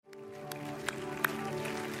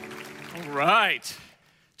All right.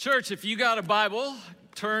 Church, if you got a Bible,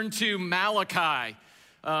 turn to Malachi.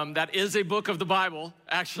 That is a book of the Bible.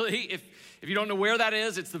 Actually, if you don't know where that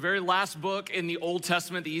is, it's the very last book in the Old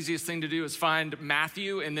Testament. The easiest thing to do is find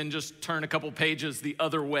Matthew and then just turn a couple pages the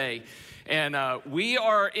other way. And we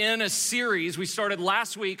are in a series. We started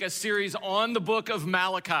last week a series on the book of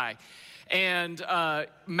Malachi. And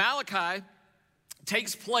Malachi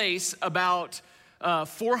takes place about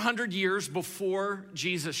 400 years before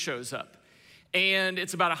Jesus shows up. And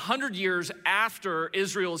it's about 100 years after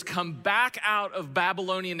Israel has come back out of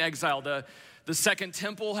Babylonian exile. The second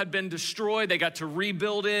temple had been destroyed. They got to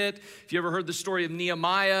rebuild it. If you ever heard the story of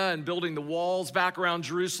Nehemiah and building the walls back around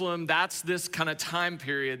Jerusalem, that's this kind of time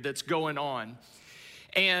period that's going on.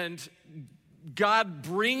 And God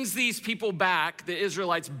brings these people back, the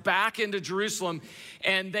Israelites, back into Jerusalem,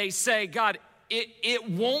 and they say, God, it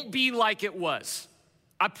won't be like it was.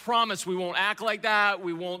 I promise we won't act like that.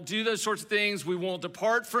 We won't do those sorts of things. We won't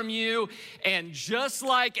depart from you. And just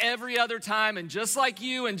like every other time, and just like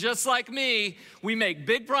you, and just like me, we make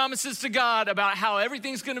big promises to God about how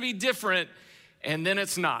everything's going to be different, and then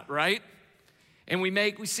it's not, right? And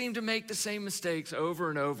we seem to make the same mistakes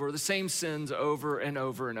over and over, the same sins over and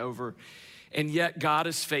over and over. And yet God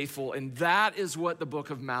is faithful, and that is what the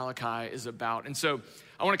book of Malachi is about. And so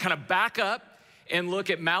I want to kind of back up and look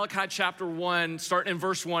at Malachi chapter 1, starting in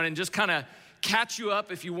verse 1, and just kind of catch you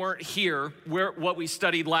up if you weren't here, what we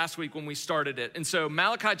studied last week when we started it. And so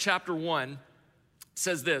Malachi chapter 1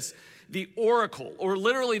 says this: the oracle, or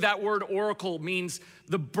literally that word oracle means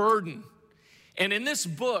the burden. And in this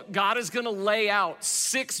book, God is going to lay out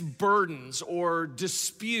 6 burdens or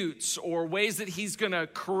disputes or ways that he's going to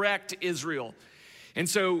correct Israel. And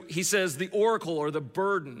so he says the oracle, or the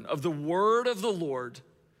burden of the word of the Lord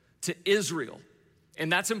to Israel. And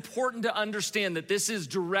that's important to understand, that this is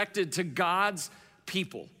directed to God's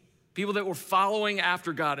people that were following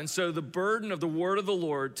after God. And so the burden of the word of the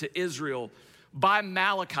Lord to Israel by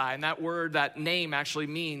Malachi, and that word, that name actually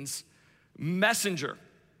means messenger.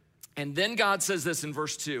 And then God says this in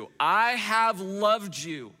verse 2, I have loved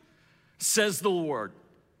you, says the Lord.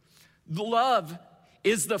 Love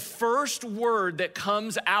is the first word that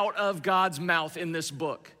comes out of God's mouth in this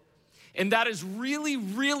book. And that is really,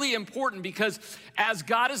 really important, because as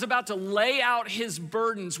God is about to lay out his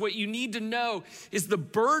burdens, what you need to know is the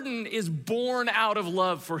burden is born out of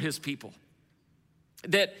love for his people.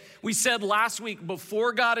 That we said last week,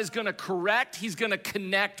 before God is going to correct, he's going to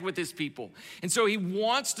connect with his people. And so he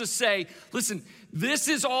wants to say, listen, this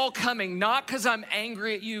is all coming, not because I'm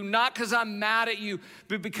angry at you, not because I'm mad at you,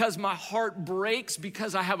 but because my heart breaks,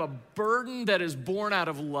 because I have a burden that is born out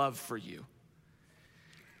of love for you.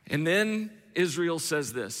 And then Israel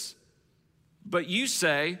says this, but you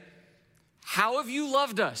say, how have you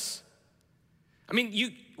loved us? I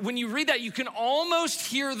mean, when you read that, you can almost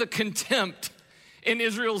hear the contempt in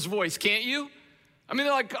Israel's voice, can't you? I mean,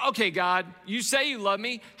 they're like, okay, God, you say you love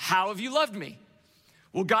me. How have you loved me?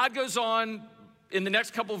 Well, God goes on in the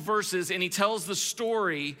next couple of verses, and he tells the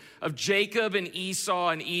story of Jacob and Esau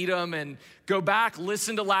and Edom. And go back,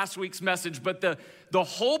 listen to last week's message. But the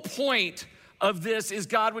whole point of this is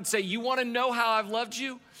God would say, you want to know how I've loved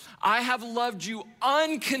you? I have loved you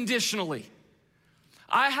unconditionally.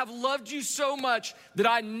 I have loved you so much that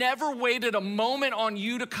I never waited a moment on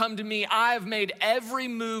you to come to me. I have made every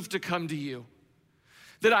move to come to you.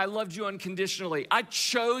 That I loved you unconditionally. I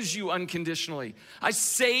chose you unconditionally. I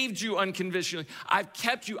saved you unconditionally. I've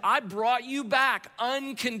kept you. I brought you back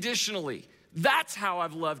unconditionally. That's how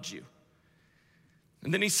I've loved you.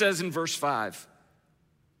 And then he says in verse 5,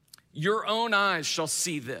 your own eyes shall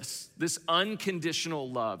see this unconditional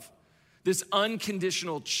love, this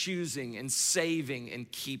unconditional choosing and saving and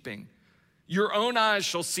keeping. Your own eyes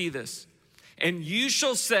shall see this, and you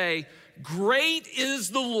shall say, great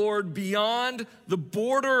is the Lord beyond the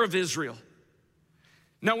border of Israel.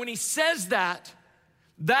 Now, when he says that,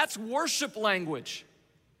 that's worship language.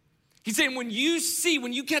 He's saying, when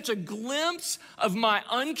you catch a glimpse of my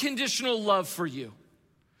unconditional love for you,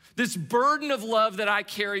 this burden of love that I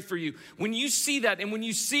carry for you, when you see that, and when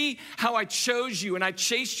you see how I chose you and I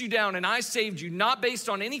chased you down and I saved you, not based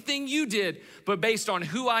on anything you did, but based on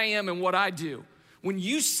who I am and what I do. When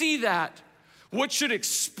you see that, what should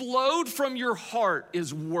explode from your heart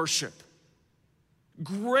is worship.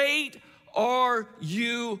 Great are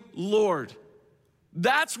you, Lord.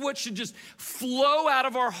 That's what should just flow out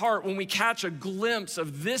of our heart when we catch a glimpse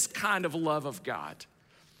of this kind of love of God.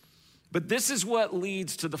 But this is what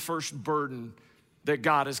leads to the first burden that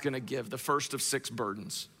God is going to give, the first of 6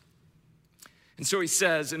 burdens. And so he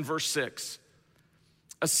says in verse 6,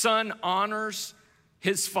 a son honors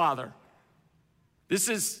his father. This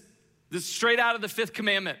is This is straight out of the fifth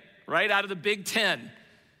commandment, right? Out of the Big Ten.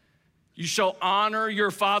 You shall honor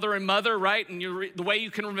your father and mother, right? And the way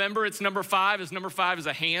you can remember it's number 5 is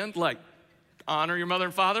a hand, like honor your mother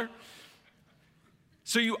and father.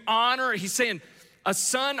 So you honor, he's saying, a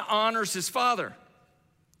son honors his father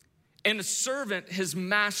and a servant his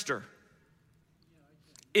master.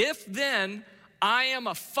 If then I am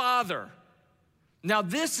a father, now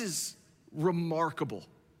this is remarkable.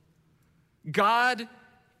 God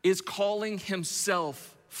is calling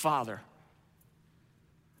himself Father.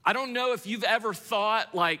 I don't know if you've ever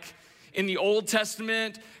thought, like in the Old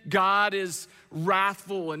Testament, God is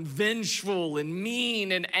wrathful and vengeful and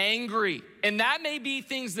mean and angry. And that may be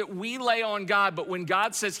things that we lay on God, but when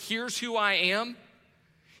God says, here's who I am,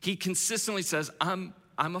 he consistently says, I'm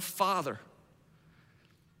a father.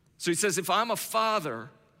 So he says, if I'm a father,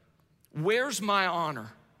 where's my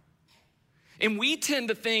honor? And we tend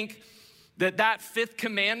to think that fifth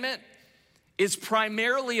commandment is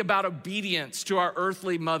primarily about obedience to our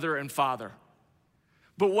earthly mother and father.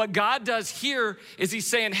 But what God does here is he's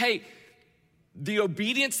saying, hey, the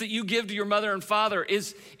obedience that you give to your mother and father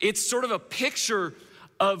it's sort of a picture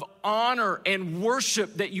of honor and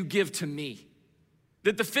worship that you give to me.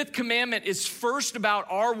 That the fifth commandment is first about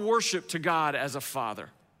our worship to God as a father.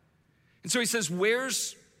 And so he says,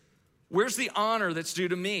 where's the honor that's due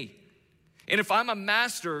to me? And if I'm a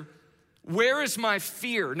master, where is my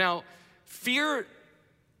fear? Now, fear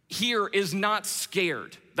here is not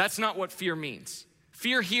scared. That's not what fear means.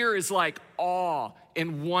 Fear here is like awe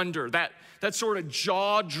and wonder, that sort of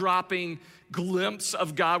jaw-dropping glimpse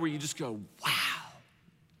of God where you just go, wow,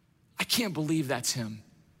 I can't believe that's him.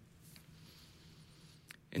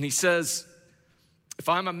 And he says, if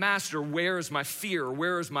I'm a master, where is my fear?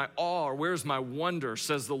 Where is my awe? Or where is my wonder?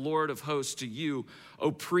 Says the Lord of hosts to you,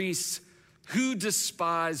 O priests, who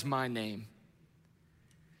despise my name.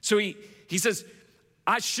 So he says,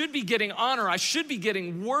 I should be getting honor. I should be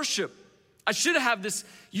getting worship. You should have this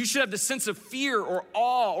sense of fear or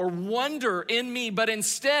awe or wonder in me, but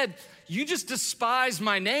instead, you just despise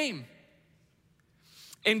my name.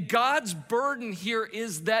 And God's burden here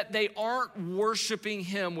is that they aren't worshiping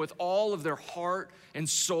him with all of their heart and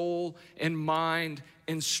soul and mind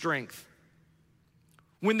and strength.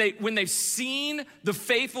 When they've seen the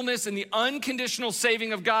faithfulness and the unconditional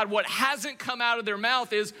saving of God, what hasn't come out of their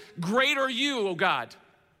mouth is, great are you, O God.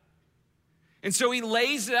 And so he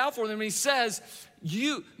lays it out for them and he says,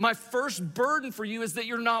 my first burden for you is that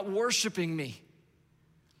you're not worshiping me.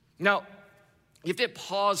 Now, you have to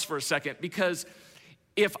pause for a second, because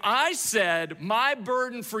if I said my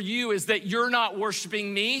burden for you is that you're not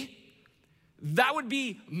worshiping me, that would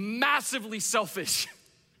be massively selfish.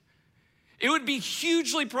 It would be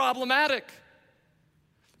hugely problematic,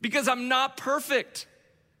 because I'm not perfect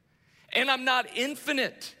and I'm not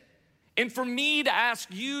infinite. And for me to ask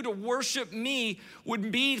you to worship me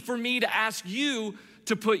would be for me to ask you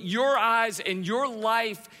to put your eyes and your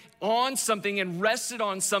life on something and rest it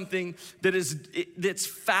on something that's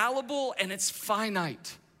fallible and it's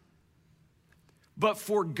finite. But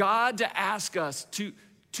for God to ask us, to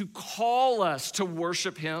call us to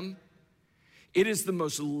worship him, it is the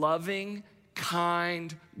most loving,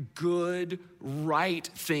 kind, good, right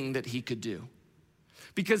thing that he could do.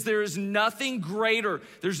 Because there is nothing greater,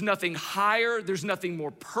 there's nothing higher, there's nothing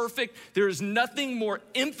more perfect, there is nothing more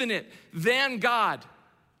infinite than God.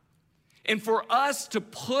 And for us to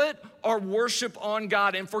put our worship on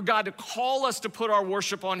God and for God to call us to put our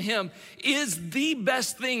worship on him is the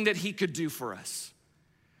best thing that he could do for us.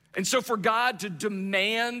 And so for God to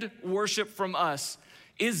demand worship from us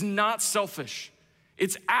is not selfish.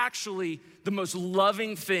 It's actually the most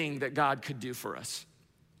loving thing that God could do for us.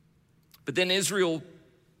 But then Israel,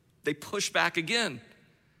 they push back again.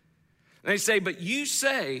 And they say, but you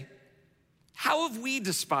say, how have we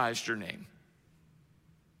despised your name?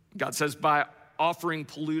 God says, by offering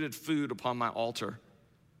polluted food upon my altar.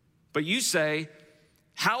 But you say,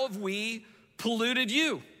 how have we polluted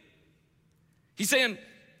you? He's saying,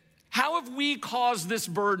 how have we caused this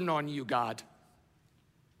burden on you, God?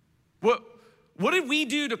 What did we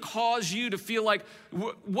do to cause you to feel like,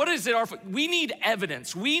 what is it? We need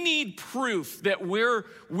evidence. We need proof that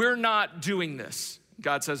we're not doing this.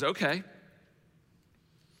 God says, okay.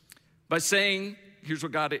 By saying, here's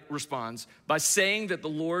what God responds, by saying that the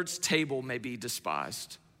Lord's table may be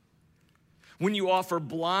despised. When you offer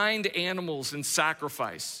blind animals in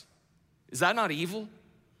sacrifice, is that not evil?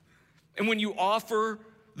 And when you offer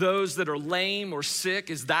those that are lame or sick,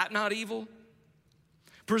 is that not evil?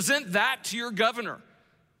 Present that to your governor.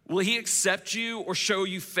 Will he accept you or show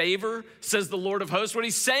you favor, says the Lord of hosts? What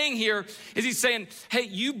he's saying here is he's saying, hey,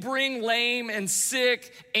 you bring lame and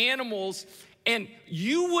sick animals, and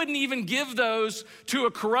you wouldn't even give those to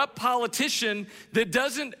a corrupt politician that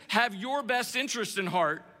doesn't have your best interest in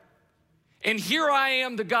heart. And here I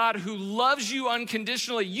am, the God who loves you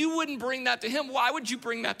unconditionally. You wouldn't bring that to him. Why would you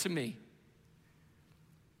bring that to me?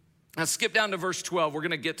 Now skip down to verse 12. We're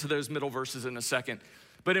gonna get to those middle verses in a second.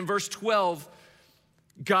 But in verse 12,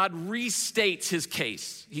 God restates his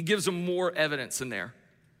case. He gives them more evidence in there.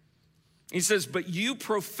 He says, but you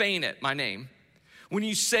profane it, my name, when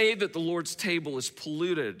you say that the Lord's table is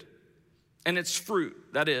polluted and its fruit,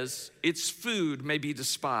 that is, its food may be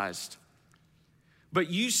despised. But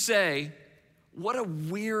you say, what a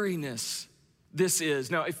weariness this is.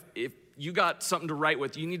 Now, if you got something to write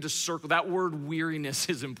with, you need to circle. That word weariness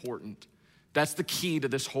is important. That's the key to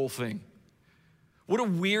this whole thing. What a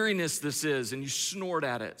weariness this is, and you snort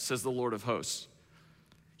at it, says the Lord of hosts.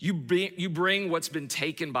 You bring what's been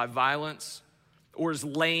taken by violence, or is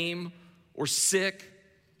lame, or sick,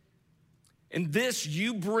 and this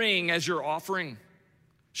you bring as your offering.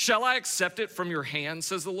 Shall I accept it from your hand,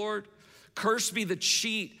 says the Lord? Cursed be the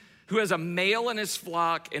cheat who has a male in his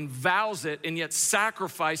flock and vows it and yet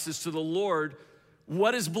sacrifices to the Lord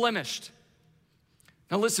what is blemished.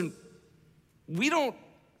 Now listen, we don't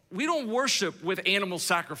worship with animal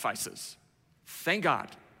sacrifices. Thank God.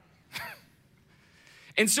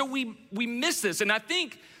 And so we miss this. And I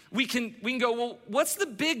think we can go, well, what's the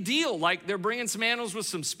big deal? Like they're bringing some animals with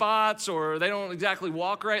some spots or they don't exactly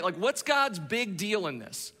walk right. Like what's God's big deal in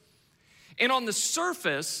this? And on the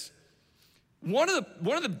surface, one of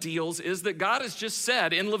the deals is that God has just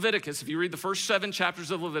said in Leviticus, if you read the first 7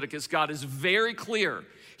 chapters of Leviticus, God is very clear.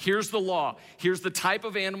 Here's the law. Here's the type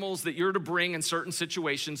of animals that you're to bring in certain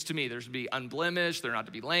situations to me. They're to be unblemished. They're not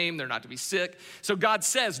to be lame. They're not to be sick. So God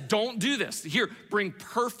says, don't do this. Here, bring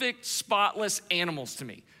perfect, spotless animals to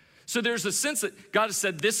me. So there's a sense that God has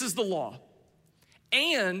said, this is the law.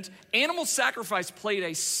 And animal sacrifice played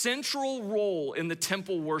a central role in the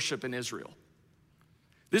temple worship in Israel.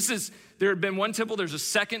 There had been one temple, there's a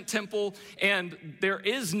second temple, and there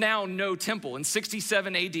is now no temple. In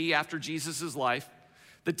 67 AD, after Jesus' life,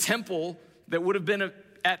 the temple that would have been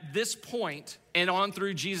at this point and on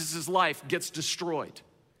through Jesus' life gets destroyed.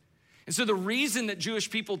 And so the reason that Jewish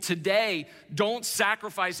people today don't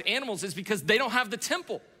sacrifice animals is because they don't have the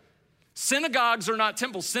temple. Synagogues are not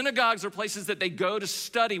temples. Synagogues are places that they go to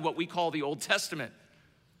study what we call the Old Testament.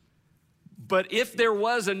 But if there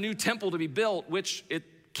was a new temple to be built, which it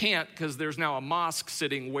can't because there's now a mosque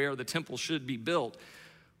sitting where the temple should be built.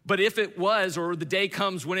 But if it was, or the day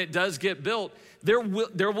comes when it does get built, there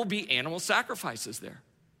will be animal sacrifices there.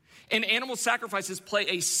 And animal sacrifices play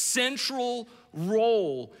a central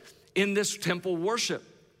role in this temple worship.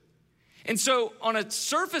 And so on a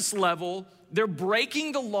surface level, they're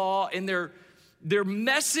breaking the law and they're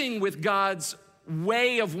messing with God's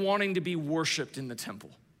way of wanting to be worshiped in the temple.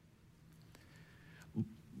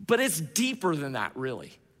 But it's deeper than that,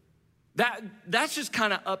 really. That's just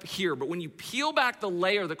kind of up here. But when you peel back the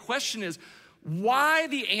layer, the question is, why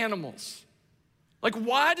the animals? Like,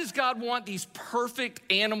 why does God want these perfect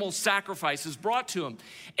animal sacrifices brought to him?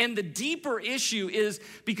 And the deeper issue is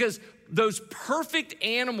because those perfect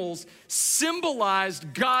animals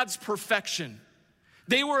symbolized God's perfection.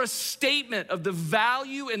 They were a statement of the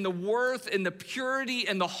value and the worth and the purity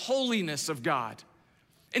and the holiness of God.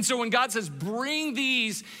 And so when God says, bring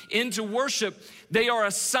these into worship, they are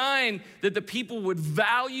a sign that the people would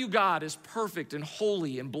value God as perfect and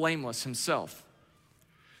holy and blameless himself.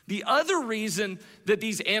 The other reason that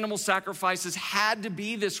these animal sacrifices had to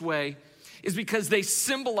be this way is because they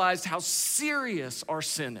symbolized how serious our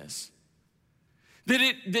sin is. That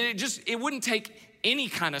it wouldn't take any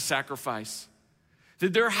kind of sacrifice.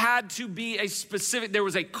 That there had to be there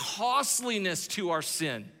was a costliness to our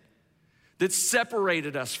sin that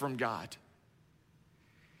separated us from God.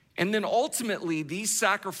 And then ultimately, these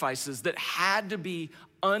sacrifices that had to be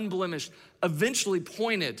unblemished eventually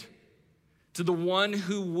pointed to the one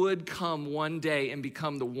who would come one day and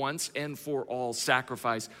become the once and for all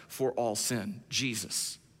sacrifice for all sin,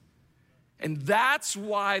 Jesus. And that's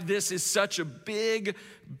why this is such a big,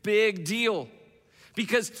 big deal.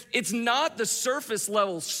 Because it's not the surface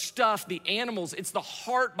level stuff, the animals, it's the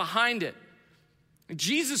heart behind it.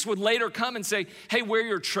 Jesus would later come and say, hey, where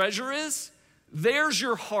your treasure is, there's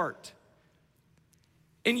your heart.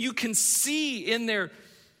 And you can see in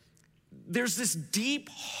there's this deep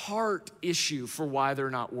heart issue for why they're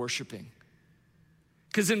not worshiping.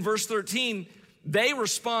 Because in verse 13, they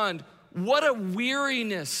respond, what a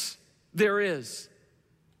weariness there is.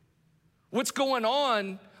 What's going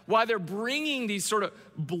on why they're bringing these sort of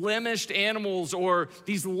blemished animals or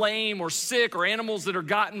these lame or sick or animals that are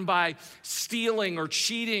gotten by stealing or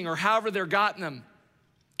cheating or however they're gotten them.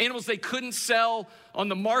 Animals they couldn't sell on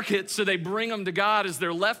the market, so they bring them to God as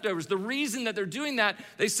their leftovers. The reason that they're doing that,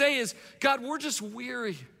 they say, is, God, we're just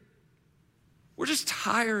weary. We're just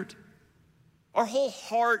tired. Our whole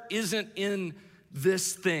heart isn't in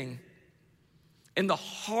this thing. And the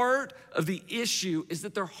heart of the issue is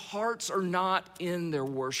that their hearts are not in their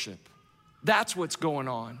worship. That's what's going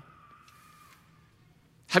on.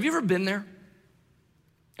 Have you ever been there?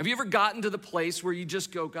 Have you ever gotten to the place where you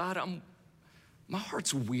just go, God, my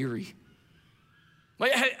heart's weary?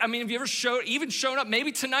 Like, I mean, have you ever shown up,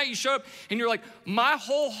 maybe tonight you showed up and you're like, my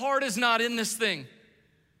whole heart is not in this thing.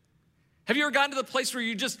 Have you ever gotten to the place where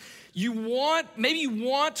you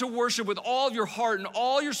want to worship with all of your heart and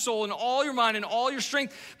all your soul and all your mind and all your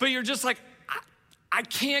strength, but you're just like, I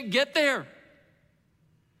can't get there.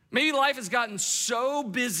 Maybe life has gotten so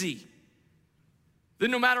busy that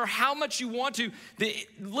no matter how much you want to,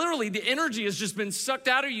 literally the energy has just been sucked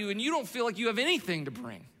out of you and you don't feel like you have anything to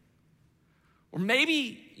bring. Or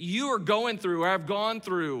maybe you are going through or have gone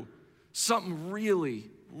through something really,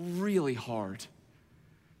 really hard.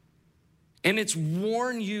 And it's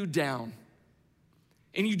worn you down.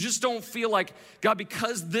 And you just don't feel like, God,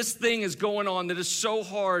 because this thing is going on that is so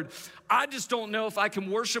hard, I just don't know if I can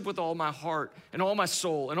worship with all my heart and all my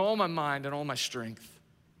soul and all my mind and all my strength.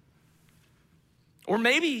 Or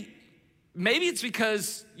maybe it's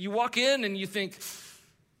because you walk in and you think,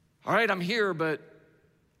 all right, I'm here, but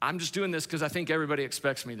I'm just doing this because I think everybody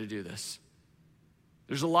expects me to do this.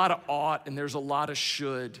 There's a lot of ought and there's a lot of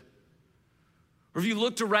should. Or if you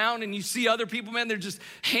looked around and you see other people, man, they're just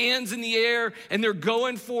hands in the air and they're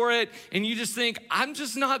going for it, and you just think, I'm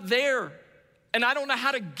just not there, and I don't know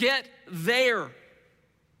how to get there. Or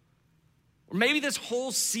maybe this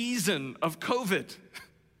whole season of COVID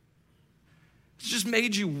it's just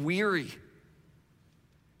made you weary.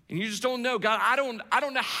 And you just don't know, God, I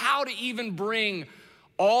don't know how to even bring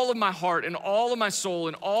all of my heart and all of my soul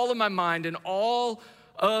and all of my mind and all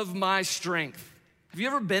of my strength. Have you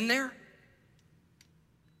ever been there?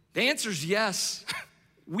 The answer is yes.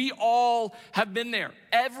 We all have been there,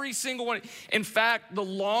 every single one. In fact, the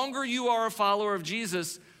longer you are a follower of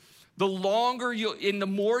Jesus, the longer the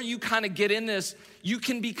more you kind of get in this, you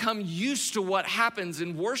can become used to what happens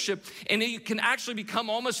in worship, and it can actually become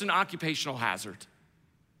almost an occupational hazard.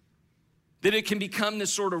 That it can become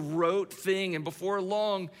this sort of rote thing, and before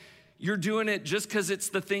long, you're doing it just because it's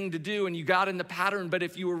the thing to do, and you got in the pattern, but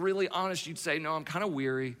if you were really honest, you'd say, no, I'm kind of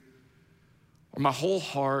weary. Or my whole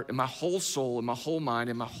heart and my whole soul and my whole mind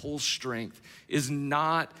and my whole strength is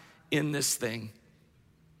not in this thing.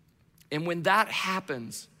 And when that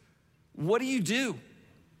happens, what do you do?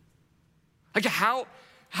 Like how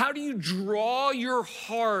do you draw your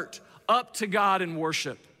heart up to God in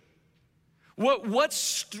worship? What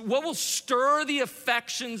will stir the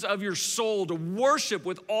affections of your soul to worship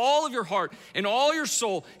with all of your heart and all your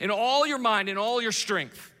soul and all your mind and all your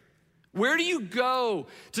strength? Where do you go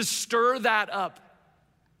to stir that up?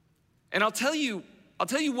 And I'll tell you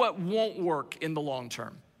what won't work in the long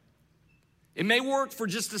term. It may work for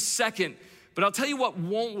just a second, but I'll tell you what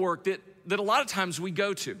won't work that a lot of times we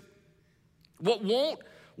go to. What won't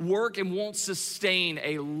work and won't sustain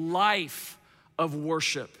a life of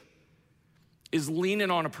worship is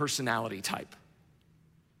leaning on a personality type.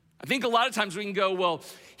 I think a lot of times we can go, well,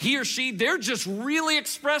 he or she, they're just really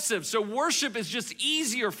expressive, so worship is just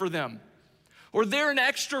easier for them. Or they're an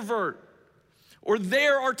extrovert, or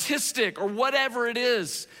they're artistic, or whatever it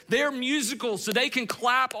is. They're musical, so they can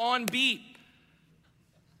clap on beat.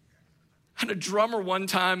 I had a drummer one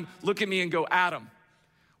time look at me and go, Adam,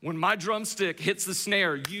 when my drumstick hits the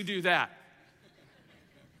snare, you do that.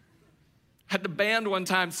 I had the band one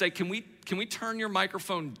time say, can we turn your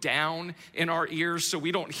microphone down in our ears so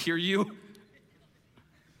we don't hear you?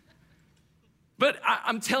 But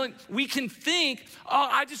I'm telling, we can think, oh,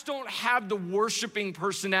 I just don't have the worshiping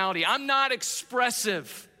personality. I'm not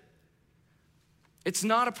expressive. It's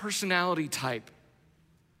not a personality type.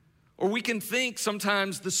 Or we can think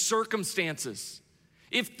sometimes the circumstances.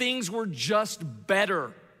 If things were just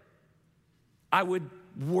better, I would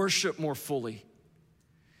worship more fully.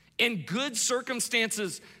 In good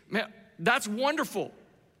circumstances, man, that's wonderful.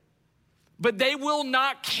 But they will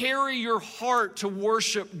not carry your heart to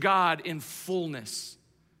worship God in fullness.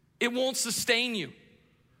 It won't sustain you.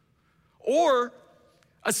 Or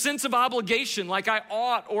a sense of obligation, like I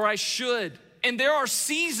ought or I should. And there are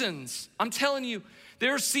seasons, I'm telling you,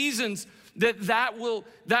 there are seasons that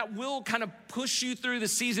will kind of push you through the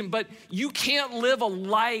season, but you can't live a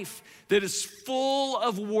life that is full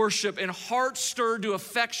of worship and heart stirred to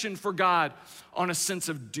affection for God on a sense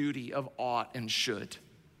of duty, of ought and should.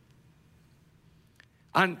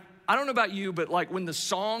 I don't know about you, but like when the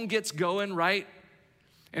song gets going, right?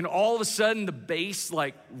 And all of a sudden the bass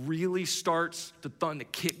like really starts to thump, the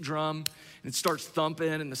kick drum, and it starts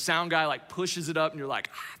thumping, and the sound guy like pushes it up, and you're like,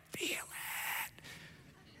 I feel it.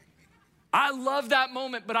 I love that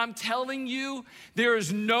moment, but I'm telling you, there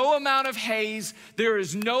is no amount of haze, there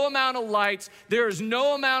is no amount of lights, there is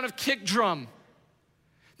no amount of kick drum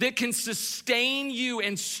that can sustain you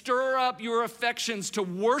and stir up your affections to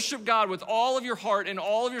worship God with all of your heart and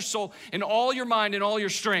all of your soul and all your mind and all your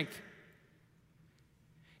strength.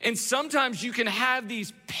 And sometimes you can have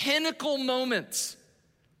these pinnacle moments.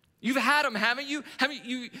 You've had them, haven't you? Have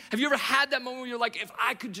you ever had that moment where you're like, if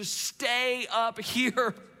I could just stay up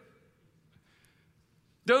here?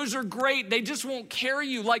 Those are great. They just won't carry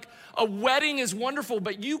you. Like a wedding is wonderful,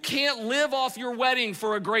 but you can't live off your wedding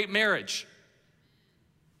for a great marriage.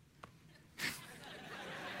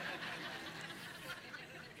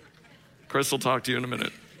 Chris will talk to you in a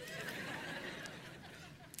minute.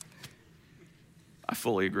 I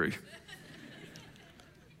fully agree.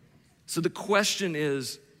 So the question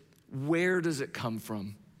is, where does it come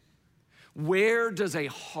from? Where does a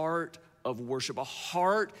heart of worship, a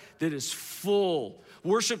heart that is full,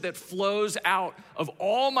 worship that flows out of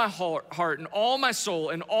all my heart and all my soul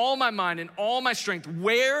and all my mind and all my strength,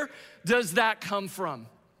 where does that come from?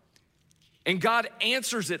 And God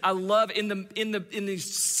answers it. I love in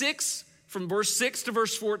these 6, from verse 6 to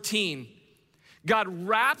verse 14, God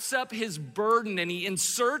wraps up his burden and he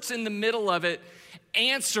inserts in the middle of it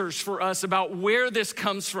answers for us about where this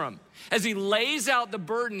comes from. As he lays out the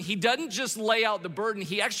burden, he doesn't just lay out the burden,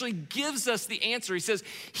 he actually gives us the answer. He says,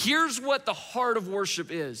 here's what the heart of worship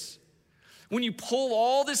is. When you pull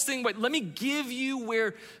all this thing, but let me give you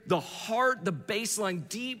where the heart, the baseline,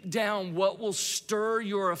 deep down, what will stir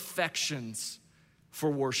your affections for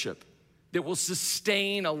worship, that will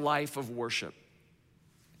sustain a life of worship.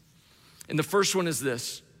 And the first one is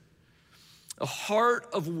this. A heart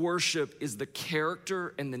of worship is the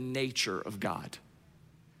character and the nature of God.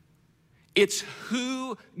 It's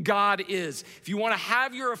who God is. If you want to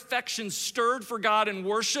have your affections stirred for God in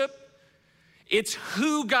worship, it's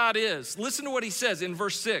who God is. Listen to what he says in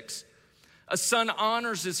verse 6. A son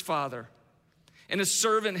honors his father, and a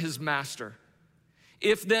servant his master.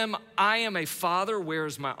 If then I am a father, where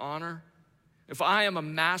is my honor? If I am a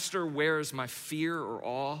master, where is my fear or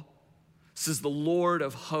awe? This is the Lord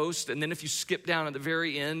of hosts. And then if you skip down at the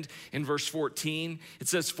very end in verse 14, it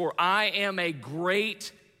says, for I am a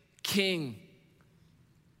great king.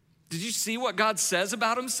 Did you see what God says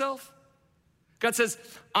about himself? God says,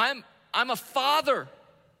 I'm a father.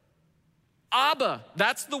 Abba,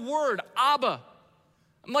 that's the word, Abba.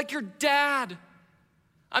 I'm like your dad.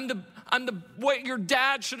 I'm the what your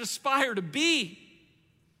dad should aspire to be.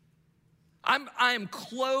 I am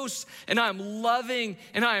close, and I am loving,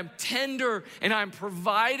 and I am tender, and I am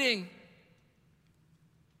providing.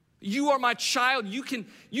 You are my child. You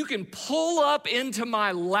can pull up into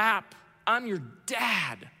my lap. I'm your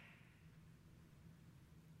dad.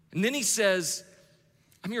 And then he says,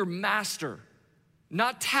 I'm your master,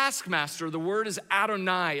 not taskmaster. The word is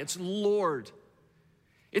Adonai. It's Lord.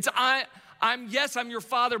 It's I'm your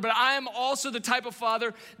father, but I am also the type of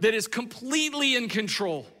father that is completely in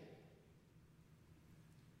control.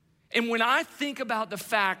 And when I think about the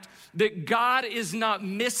fact that God is not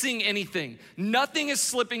missing anything, nothing is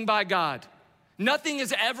slipping by God, nothing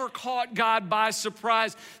has ever caught God by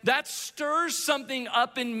surprise, that stirs something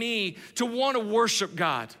up in me to want to worship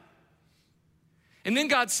God. And then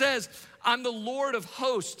God says, I'm the Lord of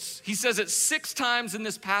hosts. He says it 6 times in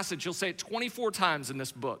this passage. He'll say it 24 times in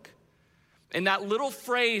this book. And that little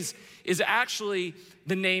phrase is actually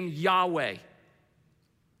the name Yahweh.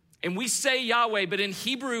 And we say Yahweh, but in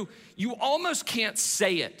Hebrew, you almost can't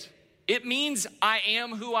say it. It means I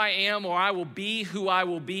am who I am, or I will be who I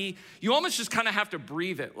will be. You almost just kind of have to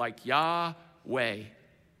breathe it, like Yahweh.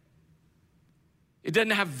 It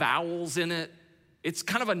doesn't have vowels in it. It's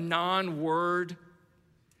kind of a non-word.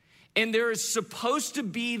 And there is supposed to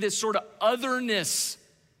be this sort of otherness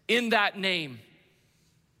in that name.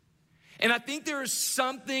 And I think there is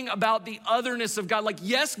something about the otherness of God. Like,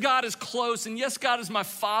 yes, God is close, and yes, God is my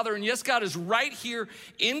father, and yes, God is right here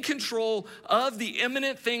in control of the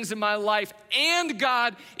imminent things in my life, and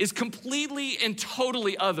God is completely and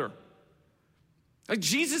totally other. Like,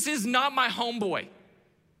 Jesus is not my homeboy.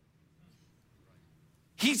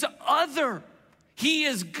 He's other. He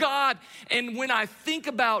is God. And when I think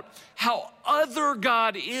about how other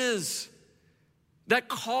God is, that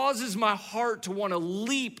causes my heart to want to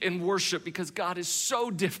leap in worship because God is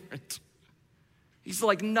so different. He's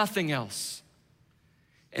like nothing else.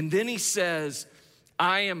 And then he says,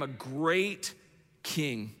 I am a great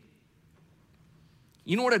king.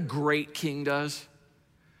 You know what a great king does?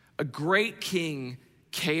 A great king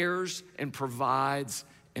cares and provides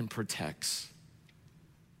and protects.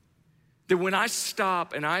 That when I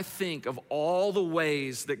stop and I think of all the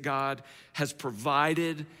ways that God has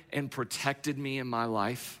provided and protected me in my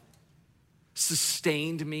life,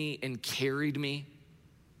 sustained me and carried me,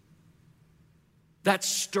 that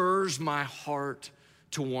stirs my heart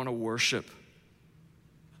to want to worship.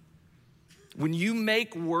 When you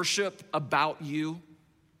make worship about you,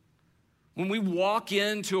 when we walk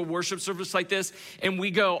into a worship service like this and we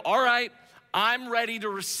go, all right, I'm ready to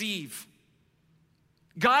receive.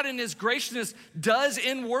 God in his graciousness does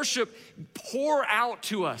in worship pour out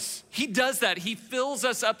to us. He does that. He fills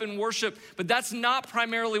us up in worship, but that's not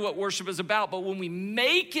primarily what worship is about. But when we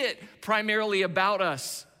make it primarily about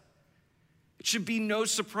us, it should be no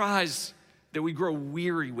surprise that we grow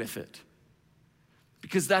weary with it,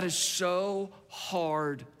 because that is so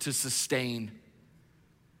hard to sustain.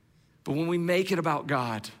 But when we make it about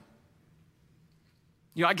God,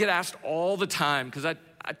 I get asked all the time, because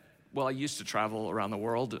I used to travel around the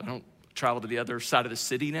world. I don't travel to the other side of the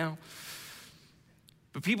city now.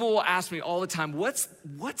 But people will ask me all the time, what's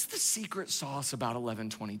the secret sauce about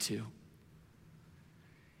 1122?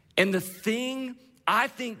 And the thing I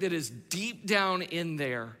think that is deep down in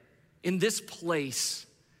there, in this place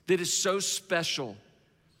that is so special,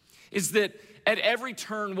 is that at every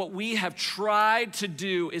turn, what we have tried to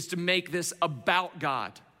do is to make this about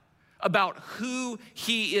God, about who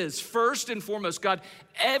he is. First and foremost, God,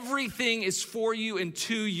 everything is for you and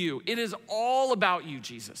to you. It is all about you,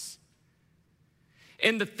 Jesus.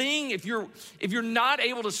 And the thing, if you're not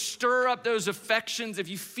able to stir up those affections, if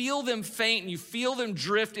you feel them faint and you feel them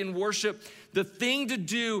drift in worship, the thing to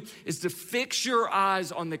do is to fix your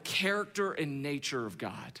eyes on the character and nature of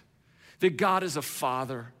God. That God is a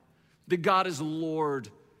father, that God is Lord,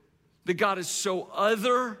 that God is so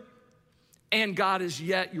other, and God is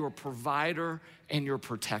yet your provider and your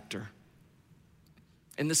protector.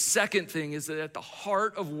 And the second thing is that at the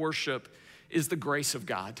heart of worship is the grace of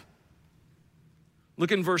God.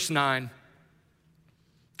 Look in verse 9.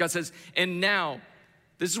 God says, and now,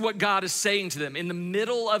 this is what God is saying to them. In the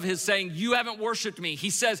middle of his saying, you haven't worshiped me. He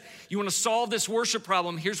says, you want to solve this worship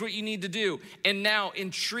problem, here's what you need to do. And now,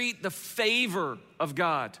 entreat the favor of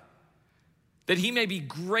God, that he may be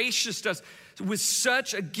gracious to us. With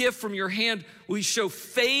such a gift from your hand, will he show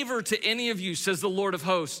favor to any of you, says the Lord of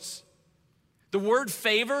hosts. The word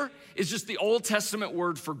favor is just the Old Testament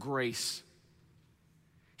word for grace.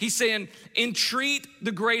 He's saying, entreat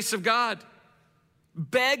the grace of God.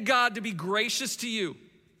 Beg God to be gracious to you.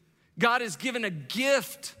 God has given a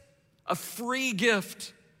gift, a free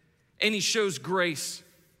gift, and he shows grace.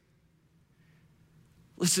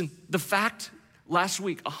 Listen, the fact last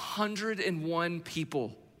week, 101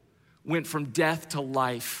 people went from death to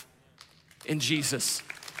life in Jesus.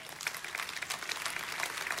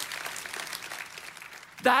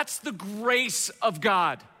 That's the grace of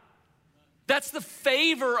God. That's the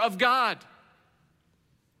favor of God.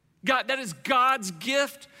 God, that is God's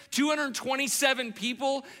gift. 227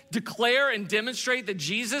 people declare and demonstrate that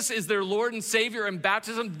Jesus is their Lord and Savior in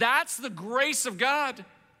baptism. That's the grace of God.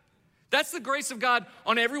 That's the grace of God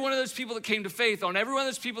on every one of those people that came to faith, on every one of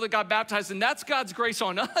those people that got baptized, and that's God's grace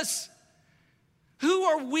on us. Who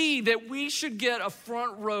are we that we should get a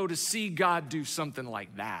front row to see God do something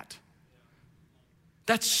like that?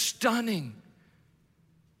 That's stunning.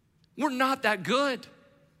 We're not that good.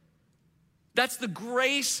 That's the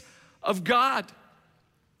grace of God.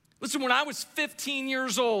 Listen, when I was 15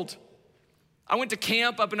 years old, I went to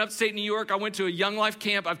camp up in upstate New York. I went to a Young Life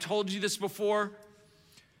camp. I've told you this before.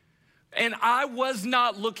 And I was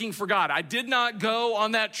not looking for God. I did not go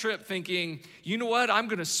on that trip thinking, you know what? I'm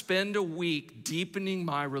going to spend a week deepening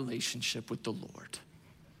my relationship with the Lord.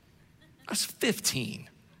 I was 15.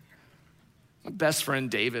 My best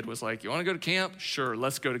friend David was like, you want to go to camp? Sure,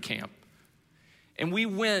 let's go to camp. And we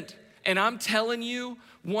went, and I'm telling you,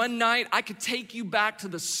 one night I could take you back to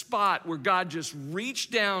the spot where God just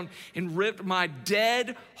reached down and ripped my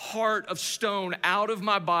dead heart of stone out of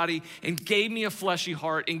my body and gave me a fleshy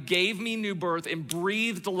heart and gave me new birth and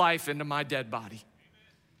breathed life into my dead body.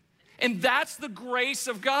 And that's the grace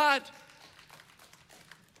of God.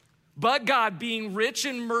 But God, being rich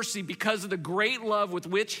in mercy because of the great love with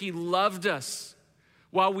which he loved us,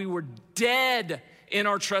 while we were dead in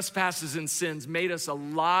our trespasses and sins, made us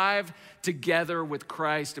alive together with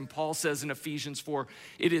Christ. And Paul says in Ephesians 4,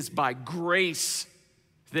 it is by grace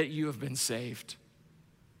that you have been saved.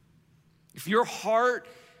 If your heart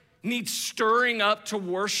needs stirring up to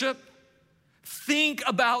worship, think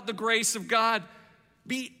about the grace of God.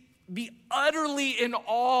 Be utterly in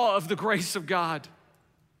awe of the grace of God.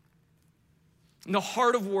 And the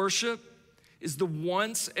heart of worship is the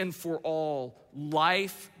once and for all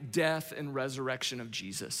life, death, and resurrection of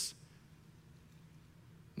Jesus.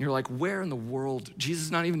 And you're like, where in the world? Jesus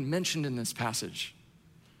is not even mentioned in this passage.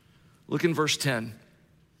 Look in verse 10.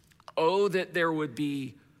 Oh, that there would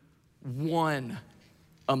be one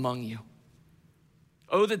among you.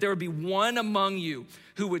 Oh, that there would be one among you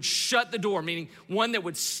who would shut the door, meaning one that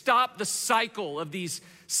would stop the cycle of these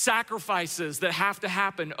sacrifices that have to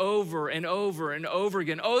happen over and over and over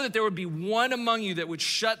again. Oh, that there would be one among you that would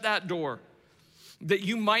shut that door, that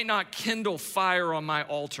you might not kindle fire on my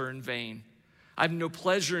altar in vain. I have no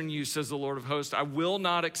pleasure in you, says the Lord of hosts. I will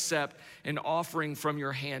not accept an offering from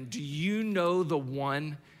your hand. Do you know the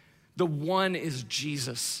one? The one is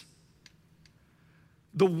Jesus.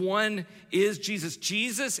 The one is Jesus.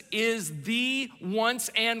 Jesus is the once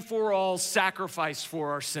and for all sacrifice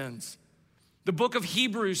for our sins. The book of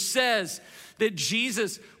Hebrews says that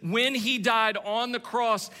Jesus, when he died on the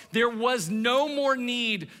cross, there was no more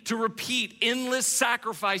need to repeat endless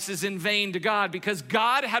sacrifices in vain to God because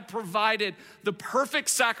God had provided the perfect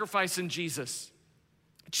sacrifice in Jesus.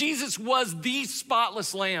 Jesus was the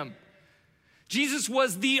spotless lamb. Jesus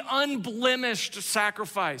was the unblemished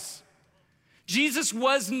sacrifice. Jesus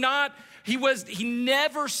he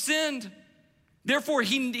never sinned. Therefore,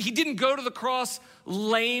 he didn't go to the cross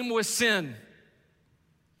lame with sin.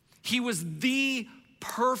 He was the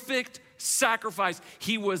perfect sacrifice.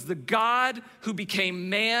 He was the God who became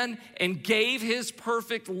man and gave his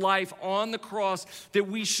perfect life on the cross that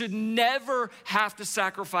we should never have to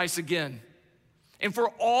sacrifice again. And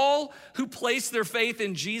for all who place their faith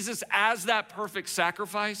in Jesus as that perfect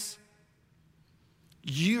sacrifice,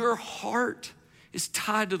 your heart is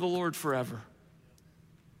tied to the Lord forever.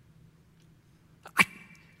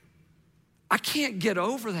 I can't get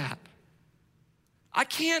over that. I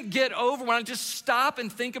can't get over, when I just stop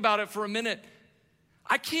and think about it for a minute,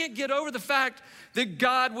 I can't get over the fact that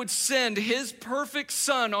God would send his perfect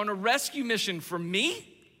son on a rescue mission for me.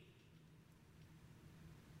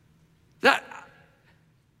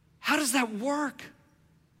 How does that work?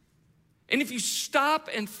 And if you stop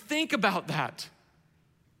and think about that,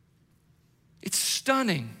 it's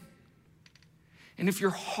stunning. And if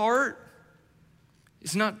your heart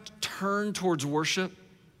is not turned towards worship,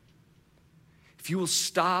 if you will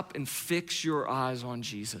stop and fix your eyes on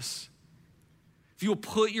Jesus, if you will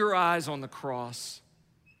put your eyes on the cross,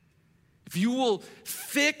 if you will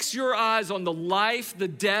fix your eyes on the life, the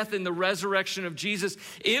death, and the resurrection of Jesus,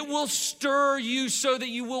 it will stir you so that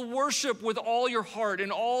you will worship with all your heart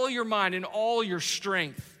and all your mind and all your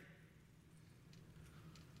strength.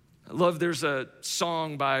 I love, there's a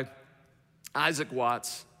song by Isaac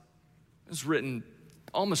Watts. It was written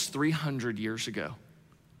almost 300 years ago.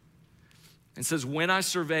 It says, when I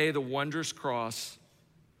survey the wondrous cross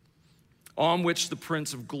on which the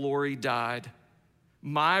Prince of Glory died,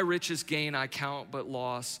 my richest gain I count but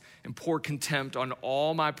loss and pour contempt on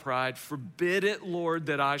all my pride. Forbid it, Lord,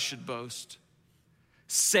 that I should boast.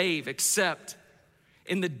 Save, except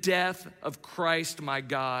in the death of Christ my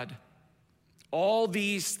God. All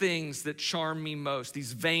these things that charm me most,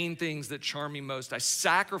 these vain things that charm me most, I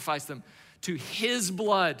sacrifice them to his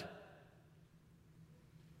blood.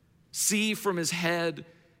 See from his head,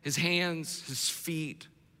 his hands, his feet,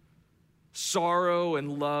 sorrow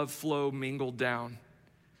and love flow mingled down.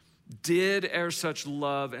 Did ere such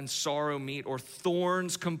love and sorrow meet, or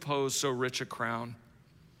thorns compose so rich a crown?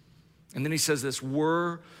 And then he says this,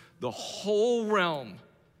 were the whole realm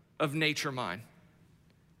of nature mine,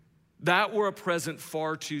 that were a present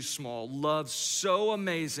far too small. Love so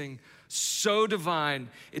amazing, so divine,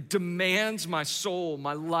 it demands my soul,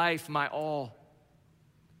 my life, my all.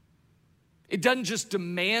 It doesn't just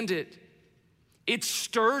demand it, it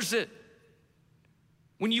stirs it.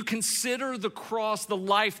 When you consider the cross, the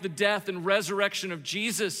life, the death, and resurrection of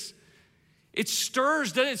Jesus, it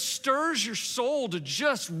stirs your soul to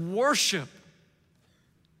just worship.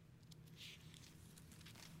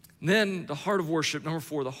 And then the heart of worship, number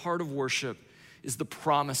 4, the heart of worship is the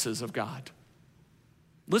promises of God.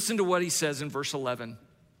 Listen to what he says in verse 11.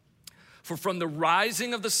 For from the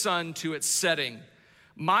rising of the sun to its setting,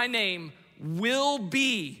 my name will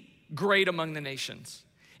be great among the nations.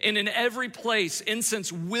 And in every place,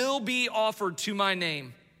 incense will be offered to my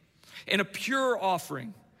name, and a pure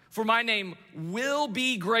offering For my name will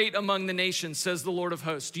be great among the nations, says the Lord of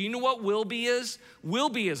hosts. Do you know what will be is? Will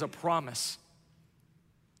be is a promise.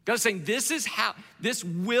 God's saying, this is how, this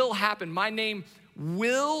will happen. My name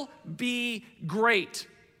will be great.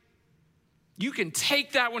 You can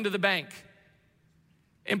take that one to the bank.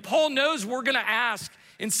 And Paul knows we're gonna ask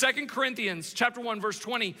in 2 Corinthians chapter 1, verse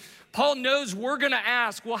 20, Paul knows we're gonna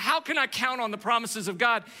ask, well, how can I count on the promises of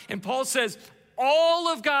God? And Paul says, all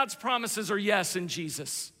of God's promises are yes in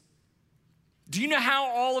Jesus. Do you know how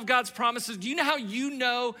all of God's promises, do you know how you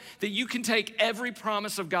know that you can take every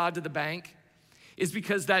promise of God to the bank? Is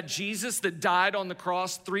because that Jesus that died on the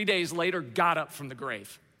cross 3 days later got up from the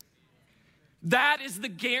grave. That is the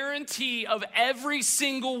guarantee of every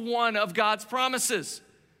single one of God's promises.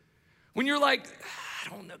 When you're like, I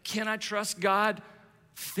don't know, can I trust God?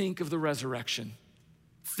 Think of the resurrection.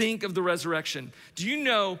 Think of the resurrection. Do you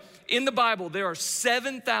know in the Bible there are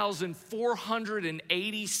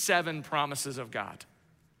 7,487 promises of God?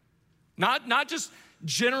 Not just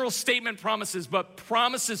general statement promises, but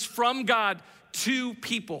promises from God to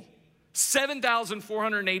people.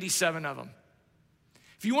 7,487 of them.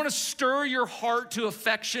 If you want to stir your heart to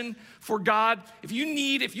affection for God, if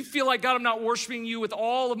you feel like, God, I'm not worshiping you with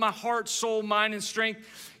all of my heart, soul, mind, and strength,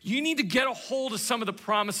 you need to get a hold of some of the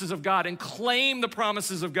promises of God and claim the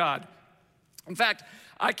promises of God. In fact,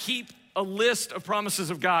 I keep a list of promises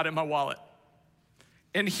of God in my wallet.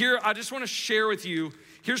 And here, I just want to share with you,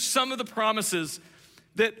 here's some of the promises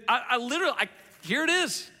that I literally, here it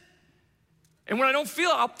is. And when I don't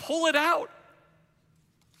feel it, I'll pull it out.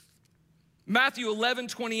 Matthew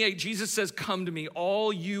 11:28, Jesus says, come to me,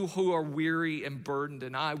 all you who are weary and burdened,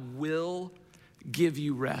 and I will give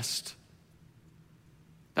you rest.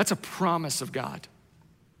 That's a promise of God.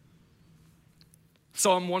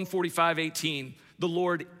 Psalm 145:18, the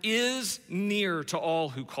Lord is near to all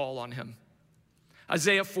who call on him.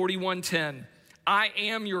 Isaiah 41:10, I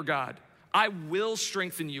am your God. I will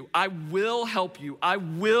strengthen you. I will help you. I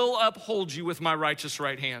will uphold you with my righteous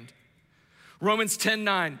right hand. Romans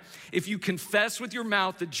 10:9, if you confess with your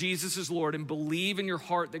mouth that Jesus is Lord and believe in your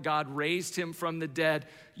heart that God raised him from the dead,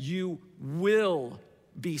 you will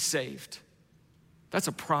be saved. That's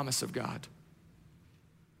a promise of God.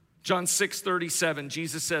 John 6:37,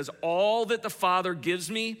 Jesus says, all that the Father gives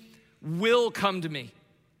me will come to me.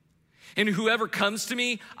 And whoever comes to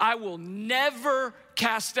me, I will never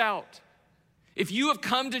cast out. If you have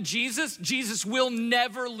come to Jesus, Jesus will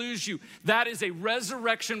never lose you. That is a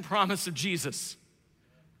resurrection promise of Jesus.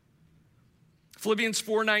 Philippians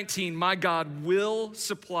 4:19, my God will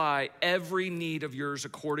supply every need of yours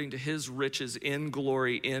according to his riches in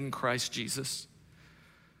glory in Christ Jesus.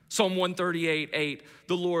 Psalm 138:8,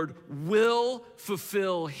 the Lord will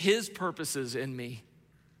fulfill his purposes in me.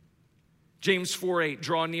 James 4:8,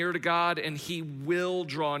 draw near to God and he will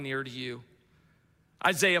draw near to you.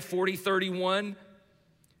 Isaiah 40:31,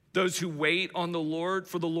 those who wait on the Lord,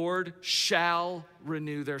 for the Lord shall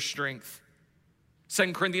renew their strength.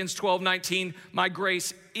 2 Corinthians 12:19, my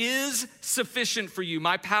grace is sufficient for you.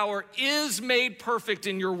 My power is made perfect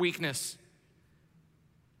in your weakness.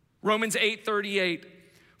 Romans 8:38,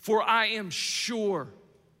 for I am sure,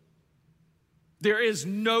 there is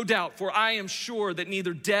no doubt, for I am sure that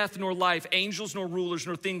neither death nor life, angels nor rulers,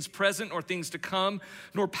 nor things present nor things to come,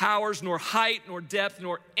 nor powers, nor height, nor depth,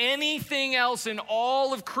 nor anything else in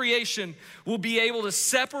all of creation will be able to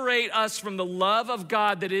separate us from the love of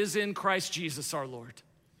God that is in Christ Jesus our Lord.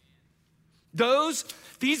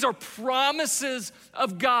 These are promises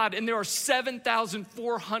of God, and there are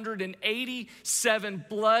 7,487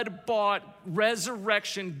 blood-bought,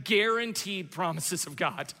 resurrection, guaranteed promises of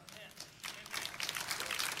God.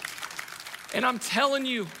 And I'm telling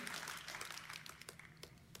you,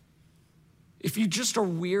 if you just are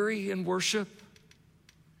weary in worship,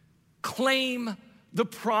 claim the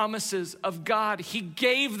promises of God. He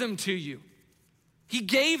gave them to you. He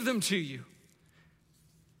gave them to you.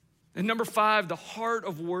 And number 5, the heart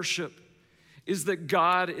of worship is that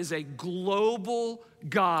God is a global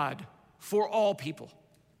God for all people.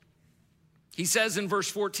 He says in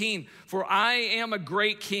verse 14, for I am a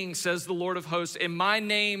great king, says the Lord of hosts, and my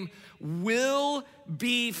name will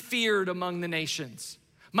be feared among the nations.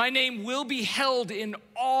 My name will be held in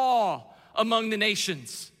awe among the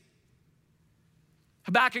nations.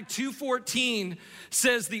 Habakkuk 2:14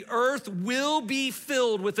 says the earth will be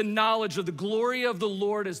filled with the knowledge of the glory of the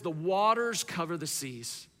Lord as the waters cover the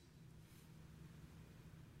seas.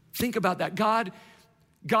 Think about that. God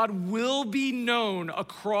will be known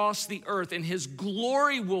across the earth and his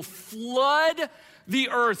glory will flood the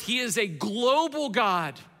earth. He is a global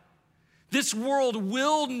God. This world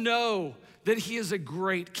will know that he is a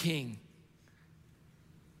great king.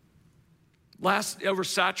 Last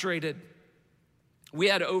Oversaturated, we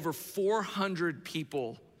had over 400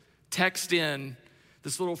 people text in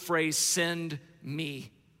this little phrase, send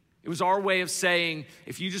me. It was our way of saying,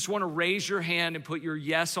 if you just want to raise your hand and put your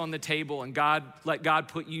yes on the table and let God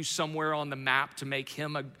put you somewhere on the map to make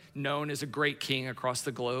him known as a great king across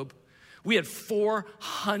the globe. We had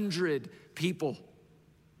 400 people.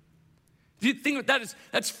 Do you think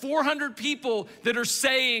that's 400 people that are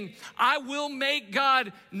saying, I will make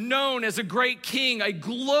God known as a great king, a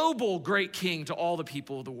global great king to all the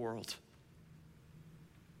people of the world.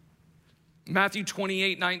 Matthew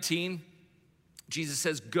 28:19, Jesus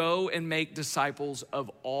says, go and make disciples of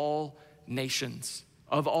all nations,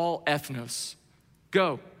 of all ethnos.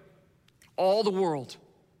 Go, all the world.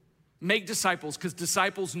 Make disciples, because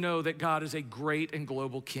disciples know that God is a great and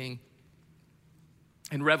global king.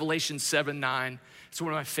 In Revelation 7:9, it's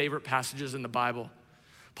one of my favorite passages in the Bible.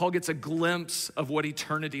 Paul gets a glimpse of what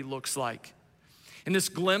eternity looks like. And this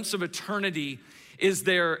glimpse of eternity is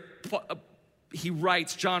there,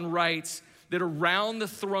 John writes, that around the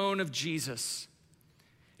throne of Jesus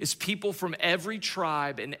is people from every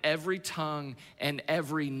tribe and every tongue and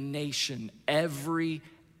every nation, every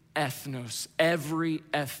ethnos, every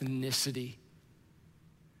ethnicity.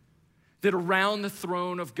 That around the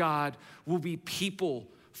throne of God will be people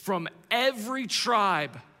from every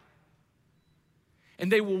tribe,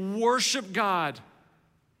 and they will worship God.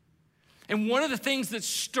 And one of the things that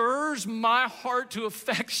stirs my heart to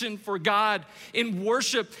affection for God in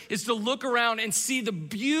worship is to look around and see the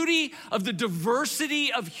beauty of the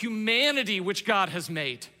diversity of humanity which God has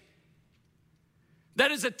made.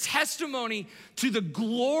 That is a testimony to the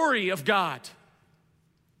glory of God.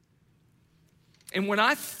 And when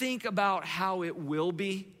I think about how it will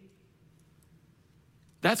be,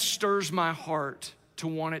 that stirs my heart to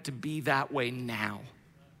want it to be that way now.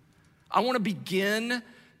 I want to begin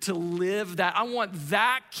to live that. I want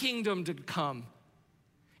that kingdom to come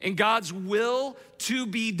and God's will to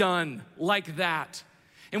be done like that.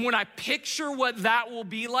 And when I picture what that will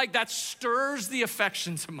be like, that stirs the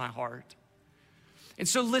affections of my heart. And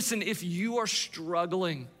so listen, if you are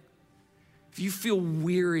struggling, if you feel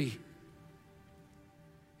weary,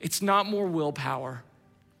 it's not more willpower.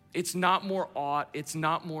 It's not more ought. It's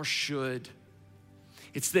not more should.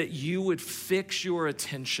 It's that you would fix your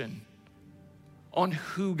attention on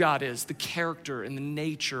who God is, the character and the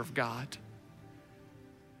nature of God.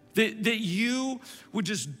 That you would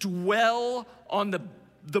just dwell on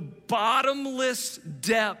the bottomless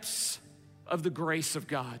depths of the grace of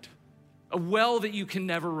God, a well that you can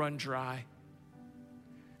never run dry.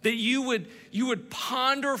 That you would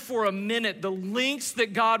ponder for a minute the lengths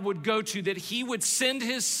that God would go to, that he would send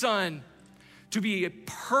his son to be a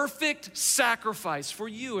perfect sacrifice for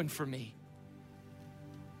you and for me.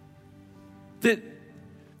 That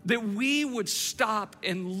we would stop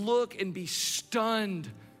and look and be stunned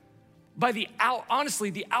by the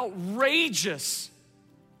outrageous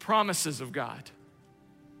promises of God.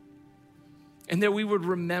 And that we would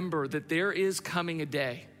remember that there is coming a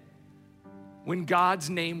day when God's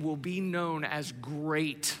name will be known as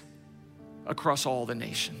great across all the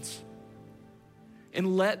nations.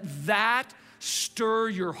 And let that stir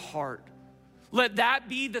your heart. Let that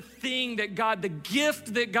be the thing that God, the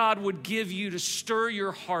gift that God would give you to stir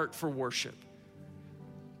your heart for worship.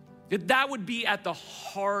 That would be at the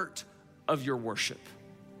heart of your worship.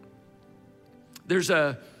 There's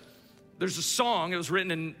a song, it was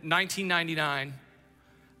written in 1999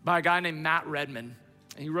 by a guy named Matt Redman.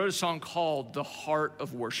 And he wrote a song called The Heart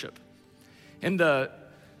of Worship. And we're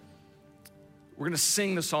gonna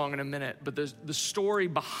sing the song in a minute, but the story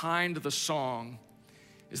behind the song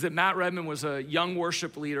is that Matt Redman was a young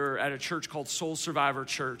worship leader at a church called Soul Survivor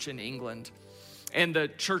Church in England. And the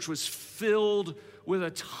church was filled with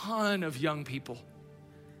a ton of young people.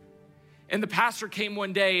 And the pastor came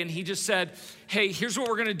one day and he just said, hey, here's what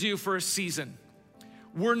we're gonna do for a season.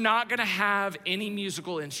 We're not gonna have any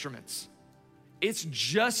musical instruments. It's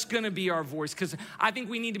just gonna be our voice, because I think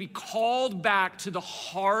we need to be called back to the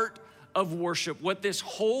heart of worship, what this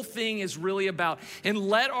whole thing is really about, and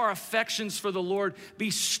let our affections for the Lord be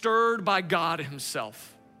stirred by God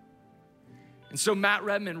himself. And so Matt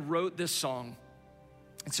Redman wrote this song.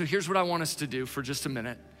 And so here's what I want us to do for just a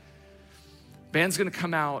minute. Band's gonna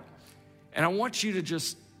come out, and I want you to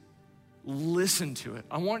just listen to it.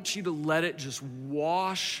 I want you to let it just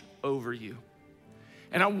wash over you.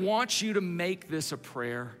 And I want you to make this a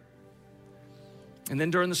prayer. And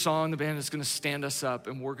then during the song, the band is gonna stand us up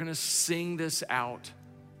and we're gonna sing this out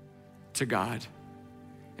to God.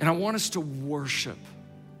 And I want us to worship.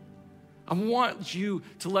 I want you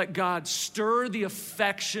to let God stir the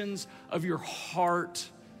affections of your heart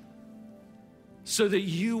so that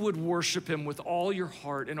you would worship him with all your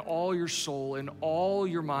heart and all your soul and all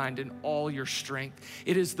your mind and all your strength.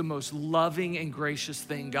 It is the most loving and gracious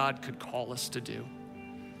thing God could call us to do.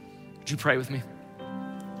 Would you pray with me?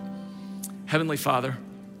 Heavenly Father,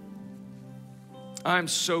 I'm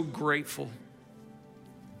so grateful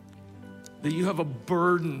that you have a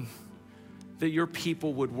burden that your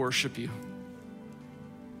people would worship you.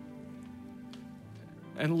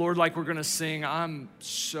 And Lord, like we're gonna sing, I'm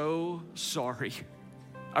so sorry.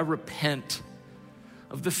 I repent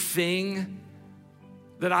of the thing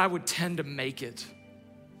that I would tend to make it.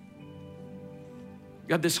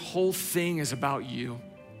 God, this whole thing is about you.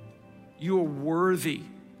 You are worthy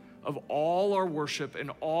of all our worship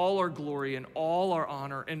and all our glory and all our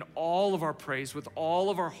honor and all of our praise with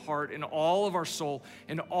all of our heart and all of our soul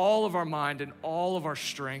and all of our mind and all of our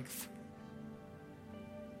strength.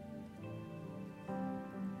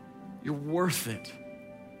 You're worth it.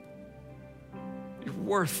 You're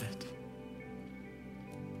worth it.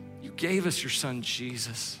 You gave us your son,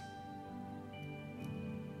 Jesus.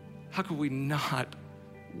 How could we not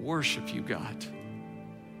worship you, God?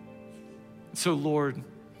 So, Lord,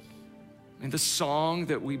 may the song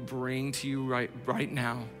that we bring to you right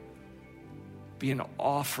now be an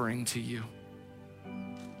offering to you,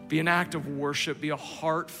 be an act of worship, be a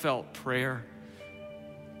heartfelt prayer.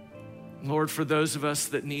 Lord, for those of us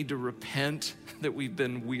that need to repent, that we've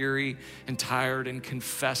been weary and tired, and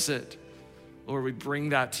confess it, Lord, we bring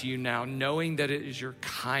that to you now, knowing that it is your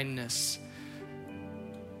kindness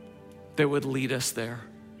that would lead us there.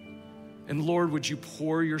 And Lord, would you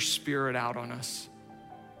pour your Spirit out on us,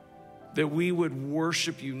 that we would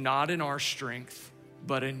worship you not in our strength,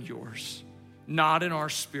 but in yours. Not in our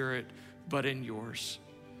spirit, but in yours.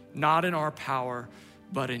 Not in our power,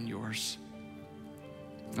 but in yours.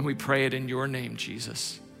 And we pray it in your name,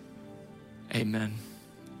 Jesus. Amen.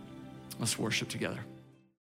 Let's worship together.